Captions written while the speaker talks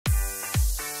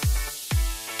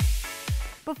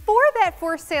Before that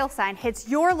for sale sign hits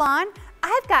your lawn,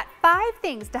 I've got 5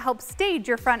 things to help stage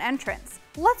your front entrance.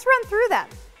 Let's run through them.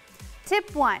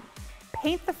 Tip 1,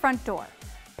 paint the front door.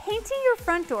 Painting your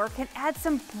front door can add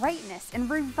some brightness and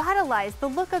revitalize the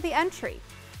look of the entry.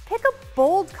 Pick a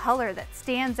bold color that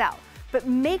stands out, but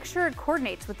make sure it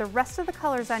coordinates with the rest of the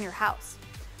colors on your house.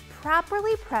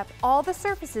 Properly prep all the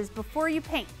surfaces before you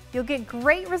paint. You'll get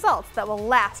great results that will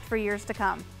last for years to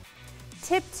come.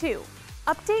 Tip 2,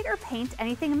 update or paint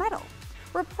anything metal.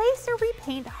 Replace or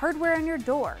repaint hardware on your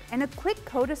door, and a quick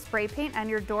coat of spray paint on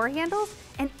your door handles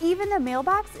and even the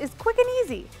mailbox is quick and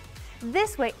easy.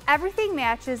 This way everything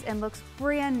matches and looks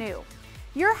brand new.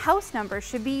 Your house numbers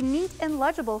should be neat and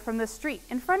legible from the street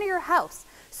in front of your house,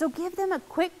 so give them a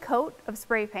quick coat of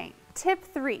spray paint. Tip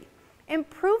 3,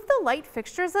 improve the light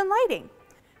fixtures and lighting.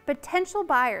 Potential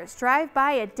buyers drive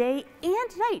by a day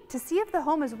and night to see if the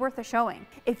home is worth a showing.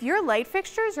 If your light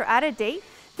fixtures are out of date,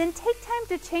 then take time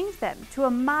to change them to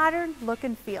a modern look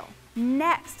and feel.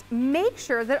 Next, make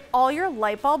sure that all your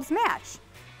light bulbs match.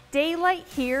 Daylight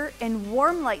here and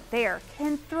warm light there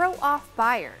can throw off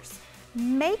buyers.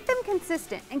 Make them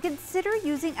consistent and consider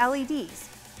using LEDs.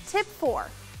 Tip 4,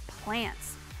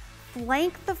 plants.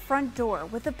 Flank the front door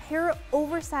with a pair of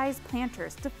oversized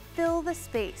planters to fill the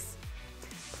space.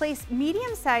 Place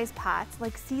medium-sized pots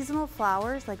like seasonal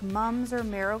flowers like mums or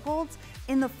marigolds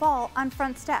in the fall on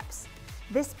front steps.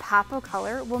 This pop of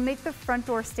color will make the front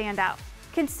door stand out.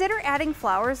 Consider adding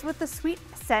flowers with a sweet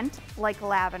scent like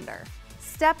lavender.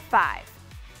 Step 5,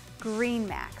 Green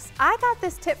Max. I got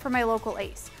this tip from my local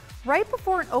Ace. Right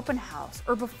before an open house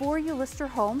or before you list your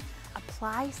home,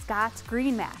 apply Scott's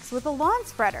Green Max with a lawn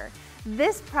spreader.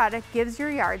 This product gives your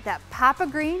yard that pop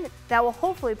of green that will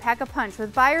hopefully pack a punch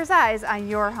with buyers' eyes on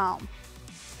your home.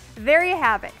 There you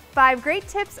have it, 5 great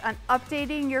tips on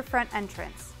updating your front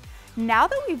entrance. Now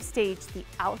that we've staged the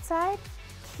outside,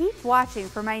 keep watching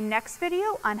for my next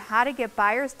video on how to get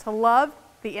buyers to love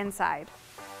the inside.